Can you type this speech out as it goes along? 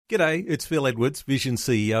G'day, it's Phil Edwards, Vision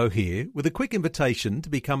CEO here, with a quick invitation to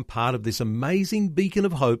become part of this amazing beacon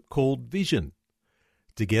of hope called Vision.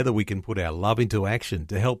 Together we can put our love into action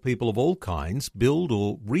to help people of all kinds build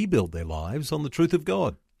or rebuild their lives on the truth of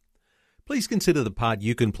God. Please consider the part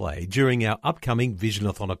you can play during our upcoming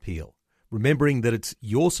Visionathon appeal, remembering that it's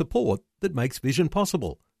your support that makes Vision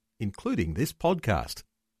possible, including this podcast.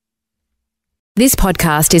 This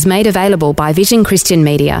podcast is made available by Vision Christian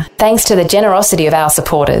Media, thanks to the generosity of our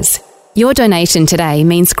supporters. Your donation today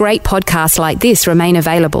means great podcasts like this remain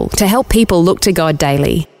available to help people look to God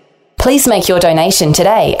daily. Please make your donation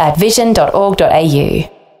today at vision.org.au.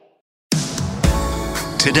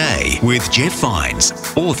 Today with Jeff Vines,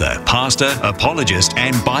 author, pastor, apologist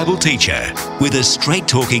and Bible teacher, with a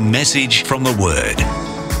straight-talking message from the Word.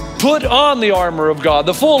 Put on the armor of God,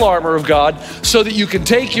 the full armor of God, so that you can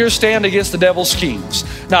take your stand against the devil's schemes.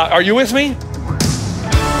 Now, are you with me?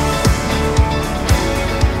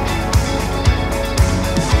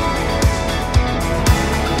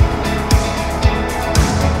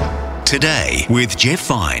 Today with Jeff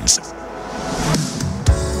Vines.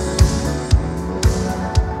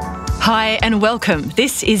 Hi and welcome.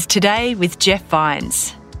 This is Today with Jeff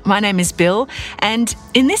Vines. My name is Bill, and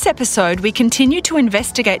in this episode we continue to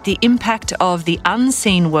investigate the impact of the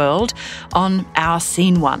unseen world on our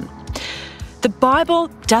seen one. The Bible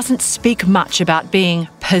doesn't speak much about being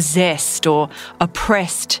possessed or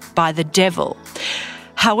oppressed by the devil.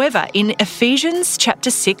 However, in Ephesians chapter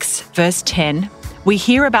 6, verse 10, we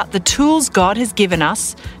hear about the tools God has given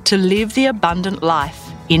us to live the abundant life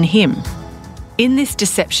in Him. In this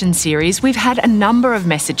deception series, we've had a number of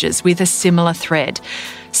messages with a similar thread.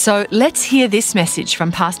 So let's hear this message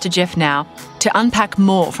from Pastor Jeff now to unpack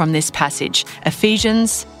more from this passage,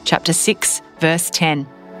 Ephesians chapter 6, verse 10.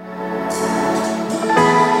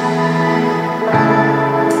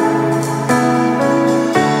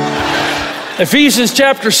 Ephesians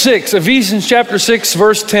chapter 6,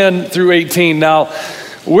 verse 10 through 18. Now,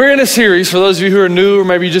 we're in a series, for those of you who are new or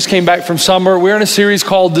maybe you just came back from summer, we're in a series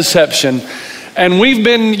called Deception. And we've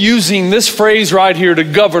been using this phrase right here to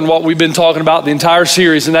govern what we've been talking about the entire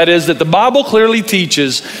series, and that is that the Bible clearly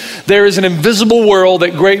teaches there is an invisible world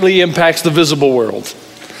that greatly impacts the visible world,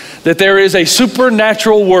 that there is a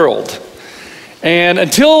supernatural world. And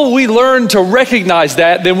until we learn to recognize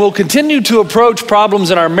that, then we'll continue to approach problems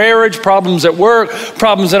in our marriage, problems at work,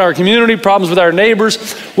 problems in our community, problems with our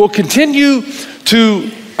neighbors. We'll continue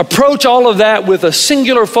to approach all of that with a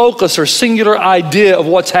singular focus or singular idea of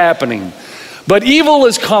what's happening. But evil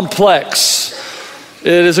is complex. It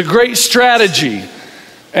is a great strategy,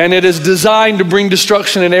 and it is designed to bring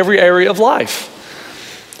destruction in every area of life.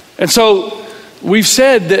 And so we've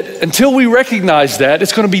said that until we recognize that,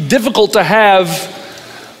 it's going to be difficult to have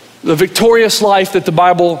the victorious life that the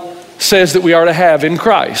Bible says that we are to have in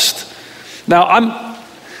Christ. Now, I'm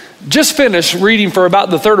just finished reading for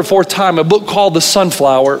about the third or fourth time a book called The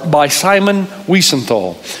Sunflower by Simon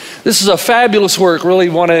Wiesenthal. This is a fabulous work. Really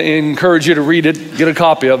want to encourage you to read it, get a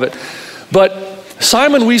copy of it. But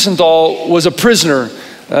Simon Wiesenthal was a prisoner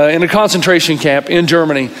in a concentration camp in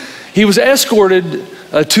Germany. He was escorted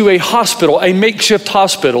to a hospital, a makeshift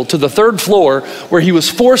hospital, to the third floor, where he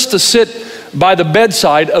was forced to sit by the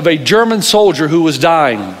bedside of a German soldier who was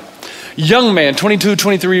dying. Young man, 22,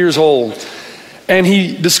 23 years old. And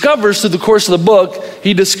he discovers through the course of the book,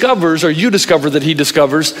 you discover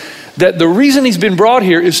that the reason he's been brought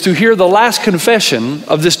here is to hear the last confession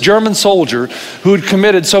of this German soldier who had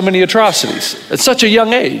committed so many atrocities at such a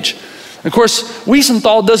young age. Of course,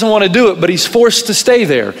 Wiesenthal doesn't want to do it, but he's forced to stay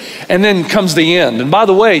there. And then comes the end. And by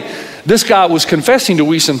the way, this guy was confessing to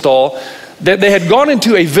Wiesenthal that they had gone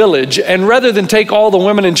into a village, and rather than take all the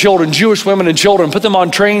women and children, Jewish women and children, put them on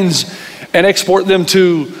trains and export them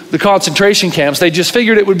to the concentration camps, they just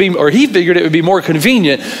figured it would be, or he figured it would be more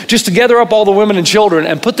convenient just to gather up all the women and children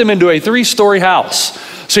and put them into a 3-story house.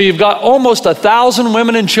 So you've got almost 1,000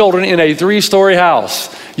 women and children in a 3-story house.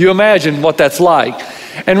 You imagine what that's like.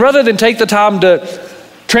 And rather than take the time to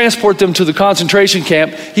transport them to the concentration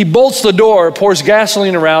camp, he bolts the door, pours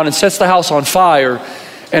gasoline around, and sets the house on fire,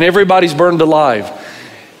 and everybody's burned alive.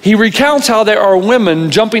 He recounts how there are women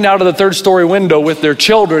jumping out of the 3rd-story window with their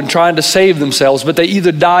children trying to save themselves, but they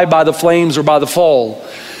either die by the flames or by the fall.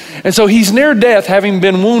 And so he's near death, having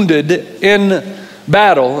been wounded in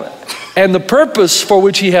battle, and the purpose for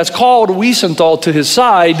which he has called Wiesenthal to his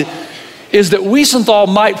side is that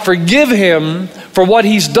Wiesenthal might forgive him for what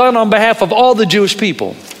he's done on behalf of all the Jewish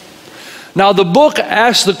people. Now, the book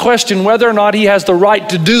asks the question whether or not he has the right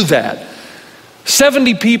to do that.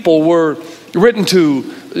 70 people were written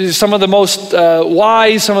to some of the most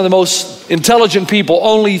wise, some of the most intelligent people,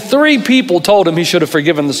 only 3 people told him he should have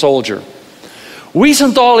forgiven the soldier.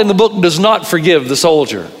 Wiesenthal in the book does not forgive the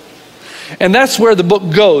soldier. And that's where the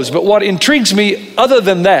book goes. But what intrigues me other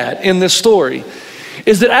than that in this story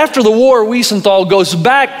is that after the war, Wiesenthal goes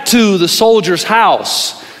back to the soldier's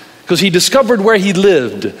house because he discovered where he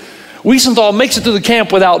lived. Wiesenthal makes it to the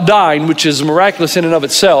camp without dying, which is miraculous in and of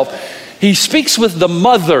itself. He speaks with the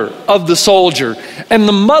mother of the soldier, and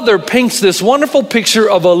the mother paints this wonderful picture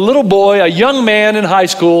of a little boy, a young man in high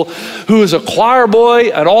school, who is a choir boy,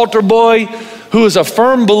 an altar boy, who is a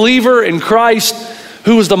firm believer in Christ,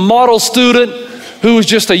 who is the model student, who is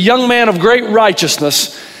just a young man of great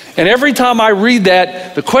righteousness. And every time I read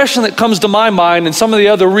that, the question that comes to my mind and some of the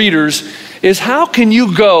other readers is, how can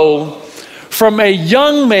you go from a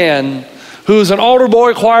young man who's an altar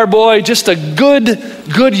boy, choir boy, just a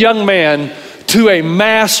good young man, to a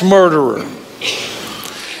mass murderer?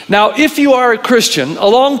 Now, if you are a Christian, a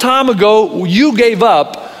long time ago, you gave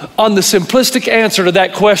up on the simplistic answer to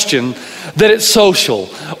that question, that it's social,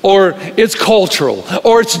 or it's cultural,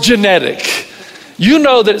 or it's genetic. You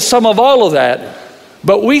know that it's some of all of that.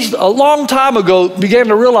 But we, a long time ago, began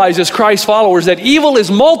to realize as Christ followers that evil is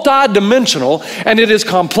multi-dimensional and it is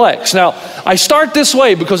complex. Now, I start this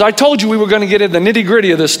way because I told you we were going to get into the nitty-gritty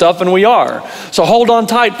of this stuff, and we are. So hold on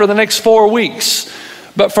tight for the next 4 weeks.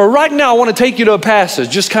 But for right now, I want to take you to a passage,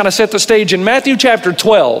 just kind of set the stage. In Matthew chapter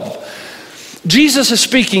 12, Jesus is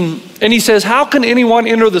speaking, and he says, how can anyone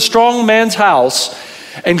enter the strong man's house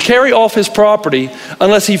and carry off his property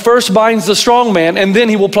unless he first binds the strong man, and then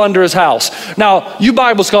he will plunder his house? Now, you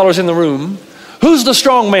Bible scholars in the room, who's the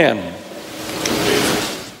strong man?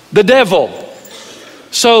 The devil.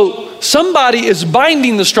 So somebody is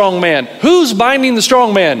binding the strong man. Who's binding the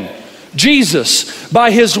strong man? Jesus.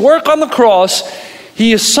 By his work on the cross,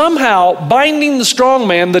 he is somehow binding the strong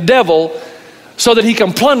man, the devil, so that he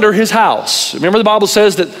can plunder his house. Remember, the Bible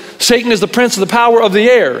says that Satan is the prince of the power of the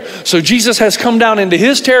air. So Jesus has come down into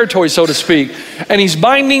his territory, so to speak, and he's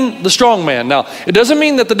binding the strong man. Now, it doesn't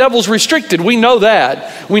mean that the devil's restricted. We know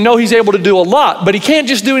that. We know he's able to do a lot, but he can't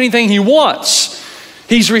just do anything he wants.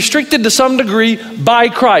 He's restricted to some degree by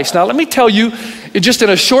Christ. Now, let me tell you, just in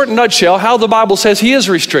a short nutshell, how the Bible says he is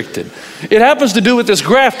restricted. It happens to do with this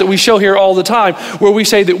graph that we show here all the time, where we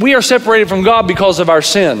say that we are separated from God because of our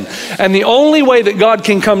sin. And the only way that God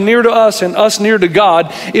can come near to us and us near to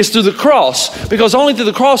God is through the cross, because only through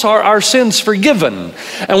the cross are our sins forgiven.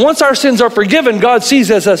 And once our sins are forgiven, God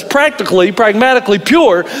sees us as pragmatically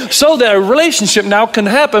pure, so that a relationship now can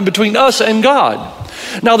happen between us and God.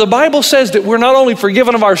 Now, the Bible says that we're not only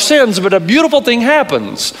forgiven of our sins, but a beautiful thing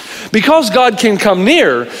happens. Because God can come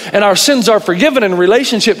near and our sins are forgiven and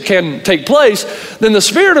relationship can take place, then the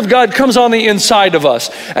Spirit of God comes on the inside of us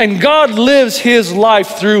and God lives his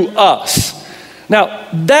life through us. Now,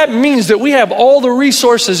 that means that we have all the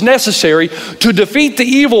resources necessary to defeat the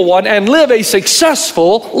evil one and live a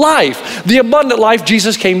successful life, the abundant life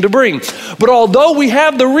Jesus came to bring. But although we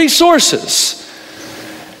have the resources,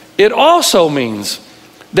 it also means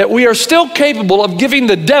that we are still capable of giving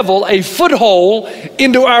the devil a foothold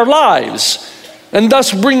into our lives and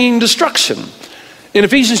thus bringing destruction. In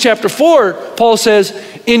Ephesians chapter 4, Paul says,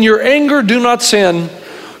 in your anger do not sin,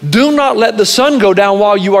 do not let the sun go down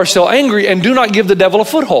while you are still angry, and do not give the devil a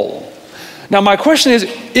foothold. Now my question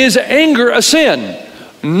is anger a sin?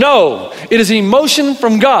 No, it is emotion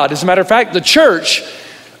from God. As a matter of fact, the church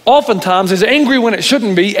oftentimes is angry when it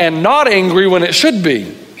shouldn't be and not angry when it should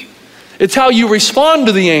be. It's how you respond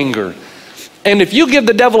to the anger. And if you give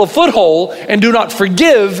the devil a foothold and do not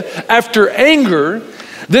forgive after anger,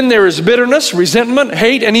 then there is bitterness, resentment,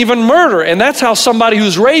 hate, and even murder. And that's how somebody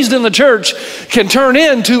who's raised in the church can turn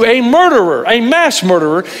into a murderer, a mass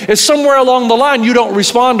murderer. Is somewhere along the line you don't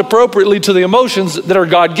respond appropriately to the emotions that are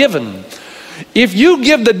God-given. If you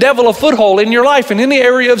give the devil a foothold in your life in any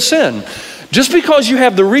area of sin, just because you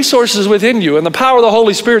have the resources within you and the power of the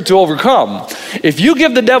Holy Spirit to overcome, if you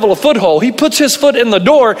give the devil a foothold, he puts his foot in the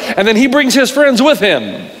door and then he brings his friends with him.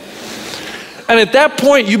 And at that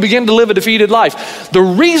point, you begin to live a defeated life. The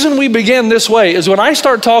reason we begin this way is when I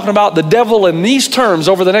start talking about the devil in these terms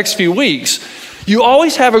over the next few weeks, you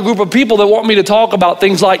always have a group of people that want me to talk about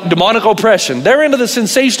things like demonic oppression. They're into the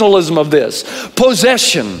sensationalism of this.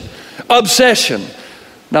 Possession, obsession.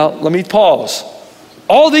 Now, let me pause.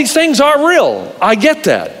 All these things are real. I get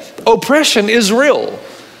that. Oppression is real.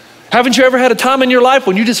 Haven't you ever had a time in your life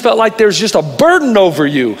when you just felt like there's just a burden over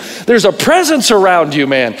you? There's a presence around you,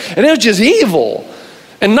 man, and it was just evil.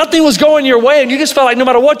 And nothing was going your way, and you just felt like no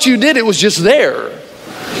matter what you did, it was just there.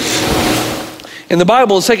 In the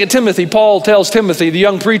Bible, in 2 Timothy, Paul tells Timothy, the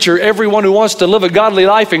young preacher, everyone who wants to live a godly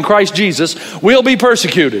life in Christ Jesus will be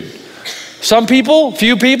persecuted. Some people,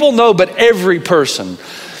 few people, no, but every person.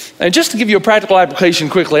 And just to give you a practical application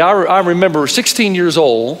quickly, I remember 16 years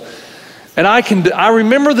old, and I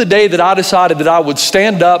remember the day that I decided that I would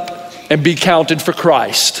stand up and be counted for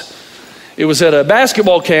Christ. It was at a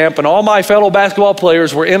basketball camp, and all my fellow basketball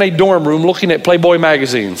players were in a dorm room looking at Playboy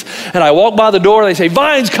magazines. And I walk by the door, and they say,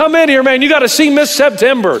 Vines, come in here, man. You got to see Miss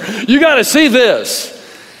September. You got to see this.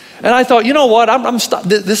 And I thought, you know what?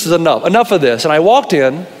 This is enough. Enough of this. And I walked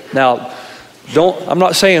in. Now, I'm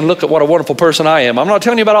not saying, look at what a wonderful person I am. I'm not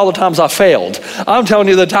telling you about all the times I failed. I'm telling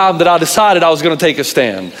you the time that I decided I was going to take a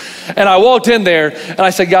stand. And I walked in there, and I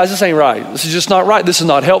said, guys, this ain't right. This is just not right. This is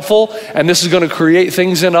not helpful. And this is going to create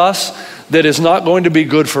things in us that is not going to be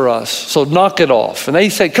good for us. So knock it off. And they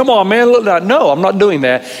said, come on, man. Look, no, I'm not doing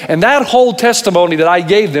that. And that whole testimony that I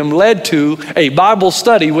gave them led to a Bible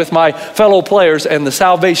study with my fellow players and the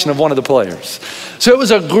salvation of one of the players. So it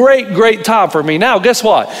was a great, great time for me. Now, guess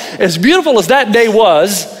what? As beautiful as that day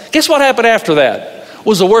was, guess what happened after that? It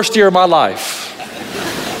was the worst year of my life.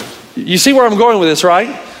 You see where I'm going with this,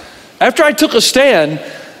 right? After I took a stand,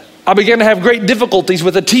 I began to have great difficulties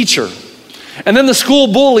with a teacher. And then the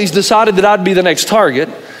school bullies decided that I'd be the next target.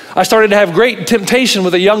 I started to have great temptation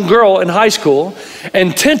with a young girl in high school,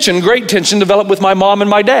 and great tension developed with my mom and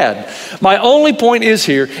my dad. My only point is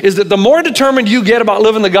that the more determined you get about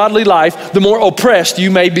living the godly life, the more oppressed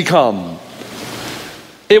you may become.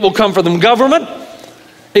 It will come from the government.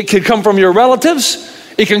 It could come from your relatives.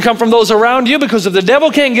 It can come from those around you, because if the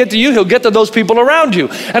devil can't get to you, he'll get to those people around you.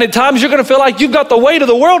 And at times you're going to feel like you've got the weight of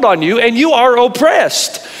the world on you and you are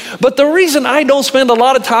oppressed. But the reason I don't spend a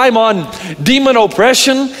lot of time on demon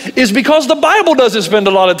oppression is because the Bible doesn't spend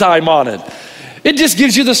a lot of time on it. It just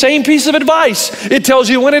gives you the same piece of advice. It tells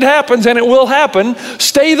you when it happens, and it will happen.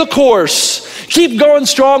 Stay the course. Keep going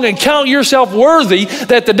strong and count yourself worthy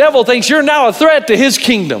that the devil thinks you're now a threat to his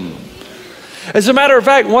kingdom. As a matter of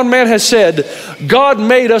fact, one man has said, God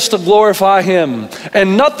made us to glorify him,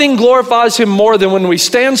 and nothing glorifies him more than when we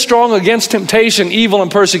stand strong against temptation, evil,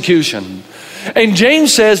 and persecution. And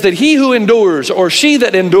James says that he who endures, or she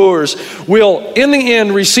that endures, will in the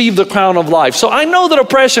end receive the crown of life. So I know that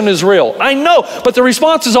oppression is real. I know, but the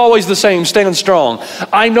response is always the same: stand strong.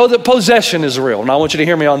 I know that possession is real. Now I want you to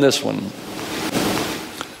hear me on this one.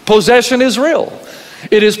 Possession is real.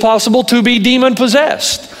 It is possible to be demon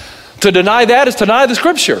possessed. To deny that is to deny the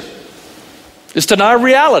scripture. It's to deny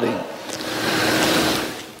reality.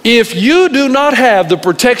 If you do not have the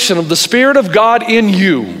protection of the Spirit of God in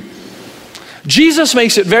you, Jesus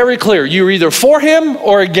makes it very clear. You're either for him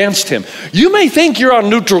or against him. You may think you're on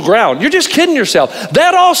neutral ground. You're just kidding yourself.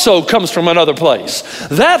 That also comes from another place.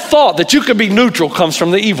 That thought that you could be neutral comes from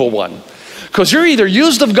the evil one. Because you're either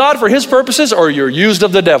used of God for his purposes or you're used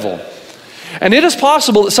of the devil. And it is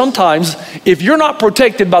possible that sometimes, if you're not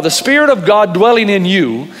protected by the Spirit of God dwelling in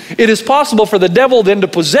you, it is possible for the devil then to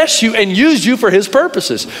possess you and use you for his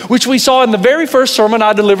purposes, which we saw in the very first sermon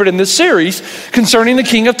I delivered in this series concerning the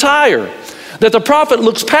king of Tyre. That the prophet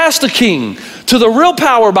looks past the king to the real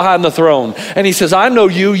power behind the throne. And he says, I know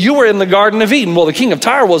you. You were in the Garden of Eden. Well, the king of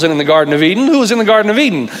Tyre wasn't in the Garden of Eden. Who was in the Garden of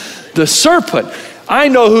Eden? The serpent. I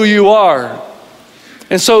know who you are.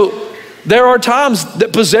 And so there are times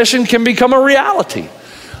that possession can become a reality.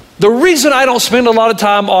 The reason I don't spend a lot of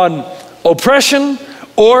time on oppression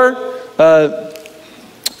or the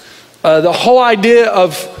whole idea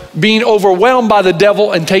of being overwhelmed by the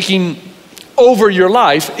devil and taking over your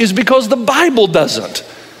life is because the Bible doesn't.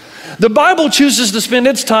 The Bible chooses to spend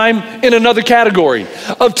its time in another category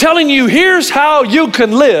of telling you, here's how you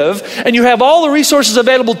can live, and you have all the resources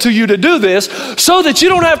available to you to do this so that you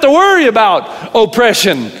don't have to worry about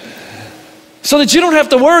oppression, so that you don't have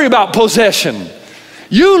to worry about possession.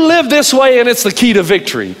 You live this way, and it's the key to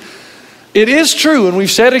victory. It is true, and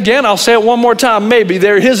we've said it again, I'll say it one more time, maybe.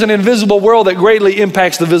 There is an invisible world that greatly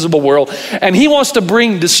impacts the visible world, and he wants to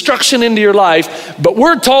bring destruction into your life, but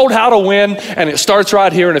we're told how to win, and it starts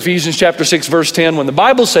right here in Ephesians chapter 6, verse 10, when the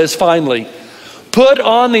Bible says, finally, put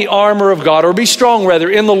on the armor of God, or be strong rather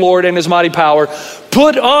in the Lord and his mighty power.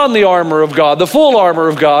 Put on the armor of God, the full armor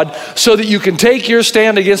of God, so that you can take your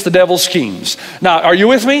stand against the devil's schemes. Now, are you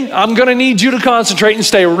with me? I'm going to need you to concentrate and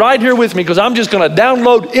stay right here with me, because I'm just going to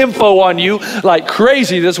download info on you like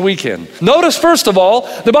crazy this weekend. Notice, first of all,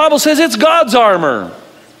 the Bible says it's God's armor.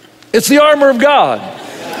 It's the armor of God.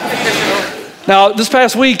 Now, this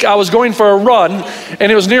past week, I was going for a run, and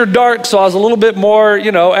it was near dark, so I was a little bit more,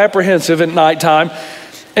 apprehensive at nighttime.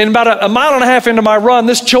 And about a mile and a half into my run,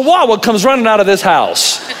 this chihuahua comes running out of this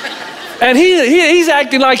house. And he's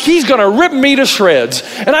acting like he's going to rip me to shreds.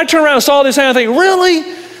 And I turn around and saw this and I think,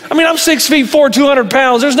 really? I mean, I'm 6'4", 200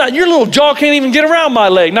 pounds. Your little jaw can't even get around my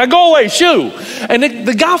leg. Now go away, shoo. And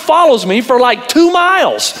the guy follows me for like 2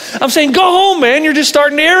 miles. I'm saying, go home, man. You're just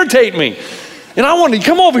starting to irritate me. And I wanted to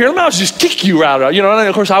come over here. Let me just kick you out. And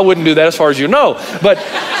of course, I wouldn't do that as far as you know. But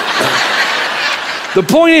the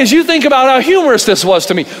point is, you think about how humorous this was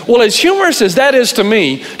to me. Well, as humorous as that is to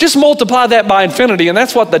me, just multiply that by infinity, and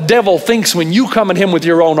that's what the devil thinks when you come at him with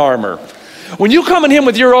your own armor. When you come at him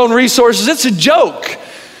with your own resources, it's a joke.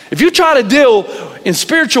 If you try to deal in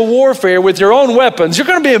spiritual warfare with your own weapons, you're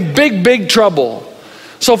going to be in big, big trouble.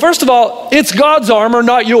 So first of all, it's God's armor,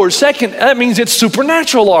 not yours. Second, that means it's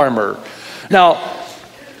supernatural armor. Now,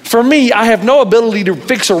 for me, I have no ability to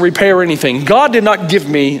fix or repair anything. God did not give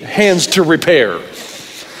me hands to repair.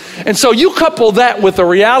 And so you couple that with the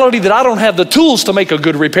reality that I don't have the tools to make a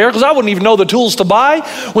good repair, because I wouldn't even know the tools to buy.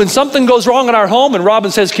 When something goes wrong in our home and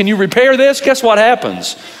Robin says, can you repair this? Guess what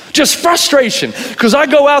happens? Just frustration, because I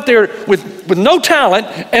go out there with no talent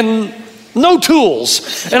and no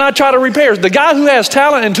tools, and I try to repair. The guy who has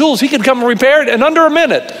talent and tools, he can come and repair it in under a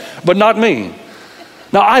minute, but not me.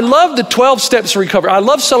 Now, I love the 12 steps to recovery. I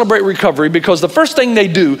love Celebrate Recovery, because the first thing they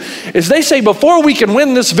do is they say before we can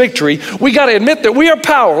win this victory, we got to admit that we are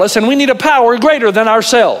powerless and we need a power greater than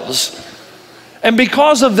ourselves. And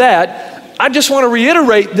because of that, I just want to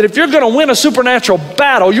reiterate that if you're going to win a supernatural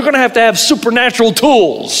battle, you're going to have supernatural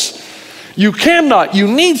tools. You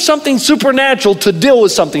need something supernatural to deal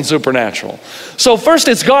with something supernatural. So first,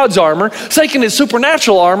 it's God's armor. Second, it's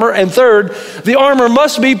supernatural armor. And third, the armor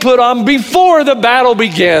must be put on before the battle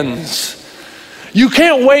begins. You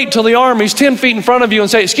can't wait till the army's 10 feet in front of you and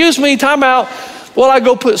say, excuse me, time out. Well, I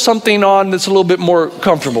go put something on that's a little bit more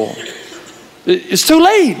comfortable. It's too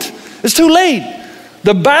late. It's too late.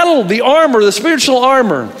 The battle, the armor, the spiritual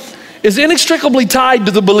armor is inextricably tied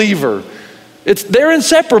to the believer. They're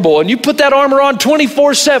inseparable, and you put that armor on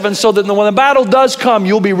 24/7 so that when the battle does come,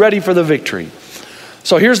 you'll be ready for the victory.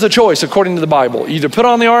 So here's the choice according to the Bible. Either put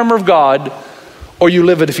on the armor of God or you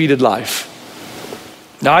live a defeated life.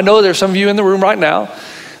 Now, I know there's some of you in the room right now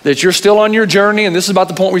that you're still on your journey, and this is about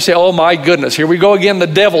the point where you say, oh my goodness, here we go again, the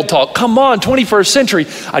devil talk. Come on, 21st century.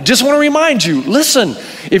 I just want to remind you, listen,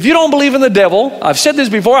 if you don't believe in the devil, I've said this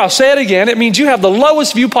before, I'll say it again, it means you have the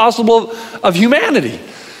lowest view possible of humanity.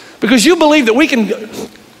 Because you believe that we can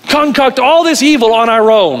concoct all this evil on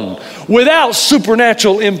our own without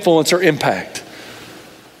supernatural influence or impact.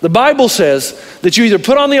 The Bible says that you either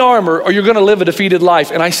put on the armor or you're going to live a defeated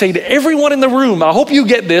life. And I say to everyone in the room, I hope you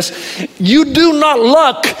get this, you do not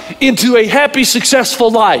luck into a happy,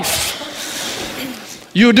 successful life.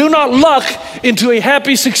 You do not luck into a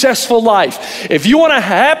happy, successful life. If you want a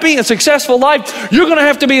happy and successful life, you're going to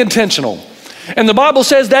have to be intentional. And the Bible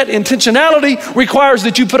says that intentionality requires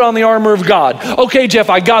that you put on the armor of God. Okay, Jeff,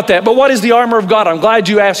 I got that. But what is the armor of God? I'm glad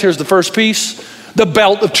you asked. Here's the first piece. The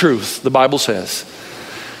belt of truth, the Bible says.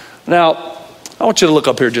 Now, I want you to look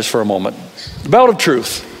up here just for a moment. The belt of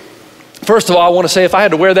truth. First of all, I want to say if I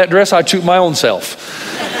had to wear that dress, I'd shoot my own self.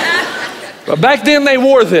 But back then they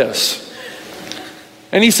wore this.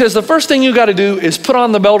 And he says the first thing you got to do is put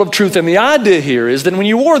on the belt of truth. And the idea here is that when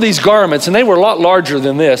you wore these garments, and they were a lot larger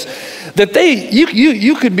than this, that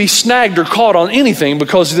you could be snagged or caught on anything,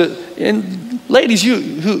 because and ladies, you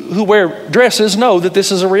who wear dresses know that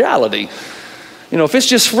this is a reality. You know, if it's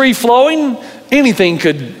just free flowing, anything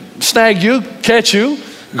could snag you, catch you,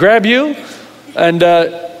 grab you, and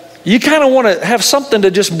you kind of want to have something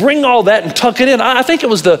to just bring all that and tuck it in. I think it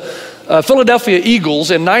was the Philadelphia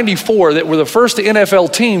Eagles in '94 that were the first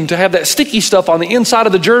NFL team to have that sticky stuff on the inside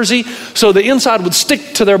of the jersey, so the inside would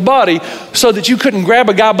stick to their body so that you couldn't grab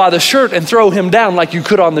a guy by the shirt and throw him down like you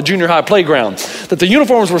could on the junior high playground. That the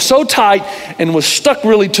uniforms were so tight and was stuck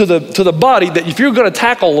really to the body that if you were going to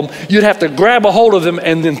tackle them, you'd have to grab a hold of them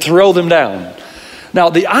and then throw them down. Now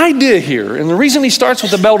the idea here, and the reason he starts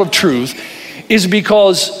with the belt of truth, is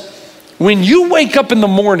because when you wake up in the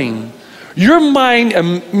morning, your mind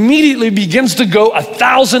immediately begins to go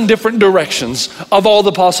 1,000 different directions of all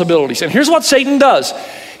the possibilities. And here's what Satan does.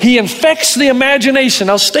 He infects the imagination.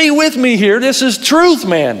 Now stay with me here. This is truth,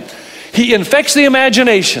 man. He infects the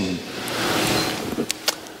imagination.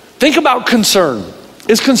 Think about concern.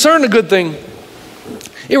 Is concern a good thing?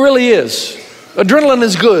 It really is. Adrenaline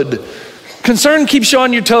is good. Concern keeps you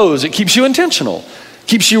on your toes. It keeps you intentional,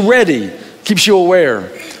 keeps you ready, keeps you aware.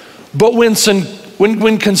 But when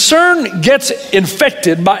concern gets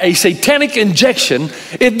infected by a satanic injection,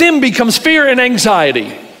 it then becomes fear and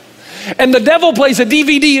anxiety. And the devil plays a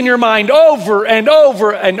DVD in your mind over and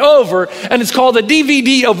over and over, and it's called the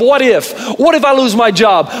DVD of what if. What if I lose my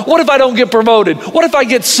job? What if I don't get promoted? What if I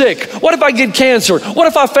get sick? What if I get cancer? What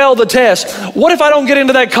if I fail the test? What if I don't get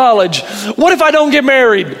into that college? What if I don't get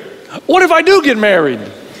married? What if I do get married?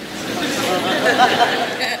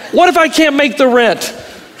 What if I can't make the rent?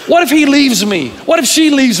 What if he leaves me? What if she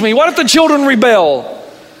leaves me? What if the children rebel?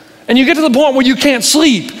 And you get to the point where you can't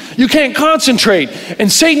sleep, you can't concentrate,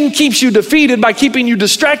 and Satan keeps you defeated by keeping you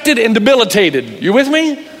distracted and debilitated. You with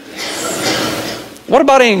me? What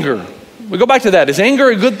about anger? We go back to that. Is anger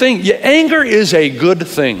a good thing? Yeah, anger is a good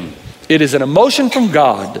thing. It is an emotion from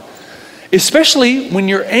God, especially when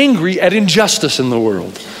you're angry at injustice in the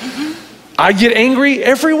world. I get angry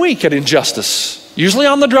every week at injustice, usually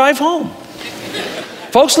on the drive home.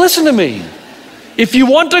 Folks, listen to me. If you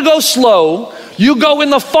want to go slow, you go in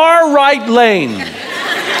the far right lane.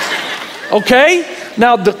 Okay?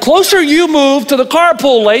 Now, the closer you move to the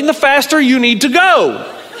carpool lane, the faster you need to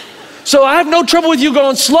go. So I have no trouble with you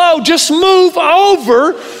going slow. Just move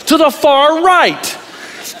over to the far right.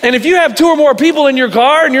 And if you have 2 or more people in your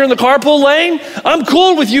car and you're in the carpool lane, I'm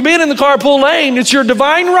cool with you being in the carpool lane. It's your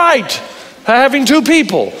divine right, having 2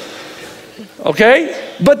 people.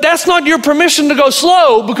 Okay? But that's not your permission to go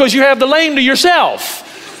slow because you have the lane to yourself.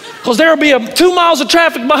 Because there will be 2 miles of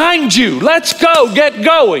traffic behind you. Let's go, get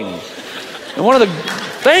going. And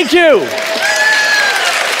thank you.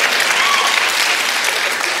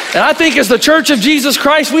 And I think as the Church of Jesus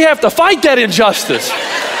Christ, we have to fight that injustice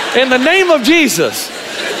in the name of Jesus.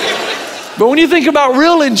 But when you think about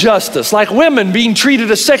real injustice, like women being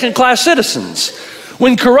treated as second-class citizens,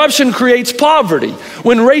 when corruption creates poverty,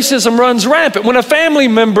 when racism runs rampant, when a family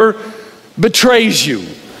member betrays you,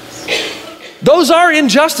 those are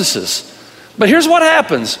injustices. But here's what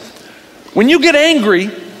happens. When you get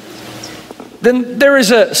angry, then there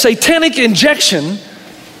is a satanic injection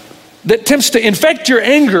that attempts to infect your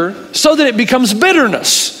anger so that it becomes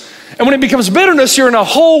bitterness. And when it becomes bitterness, you're in a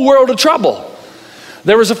whole world of trouble.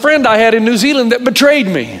 There was a friend I had in New Zealand that betrayed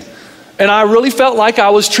me, and I really felt like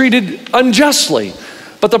I was treated unjustly.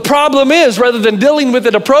 But the problem is, rather than dealing with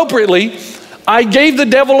it appropriately, I gave the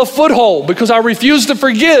devil a foothold because I refused to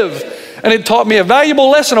forgive. And it taught me a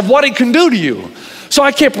valuable lesson of what it can do to you. So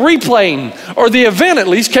I kept replaying, or the event at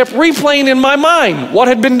least kept replaying in my mind what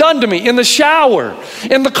had been done to me in the shower,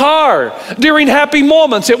 in the car, during happy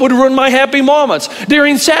moments. It would ruin my happy moments.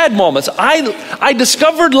 During sad moments. I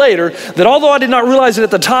discovered later that although I did not realize it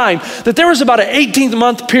at the time, that there was about an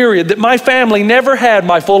 18-month period that my family never had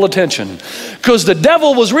my full attention. Because the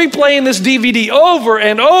devil was replaying this DVD over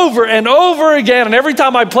and over and over again. And every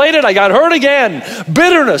time I played it, I got hurt again.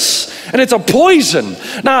 Bitterness. And it's a poison.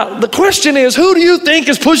 Now, the question is, who do you think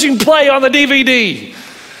is pushing play on the DVD?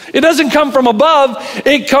 It doesn't come from above.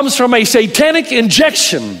 It comes from a satanic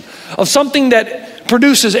injection of something that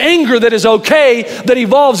produces anger that is okay, that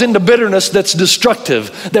evolves into bitterness that's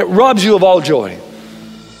destructive, that robs you of all joy.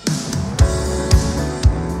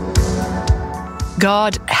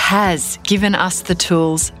 God has given us the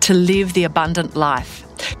tools to live the abundant life,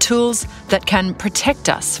 tools that can protect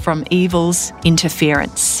us from evil's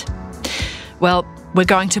interference. Well, we're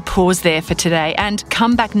going to pause there for today and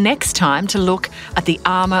come back next time to look at the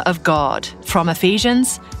armour of God from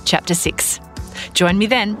Ephesians chapter 6. Join me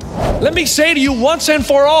then. Let me say to you once and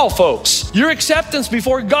for all, folks, your acceptance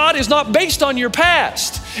before God is not based on your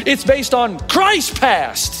past. It's based on Christ's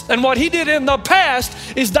past. And what he did in the past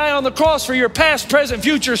is die on the cross for your past, present,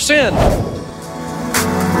 future sin.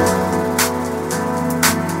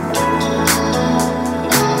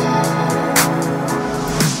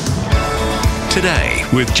 Today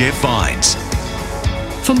with Jeff Vines.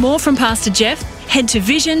 For more from Pastor Jeff, head to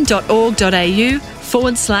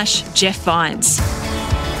vision.org.au/Jeff Vines.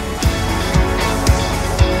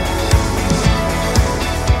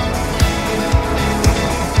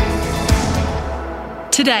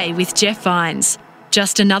 Today with Jeff Vines.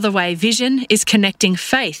 Just another way Vision is connecting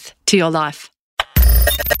faith to your life.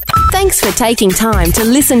 Thanks for taking time to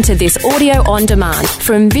listen to this audio on demand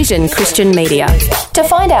from Vision Christian Media. To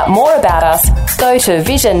find out more about us, go to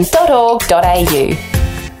vision.org.au.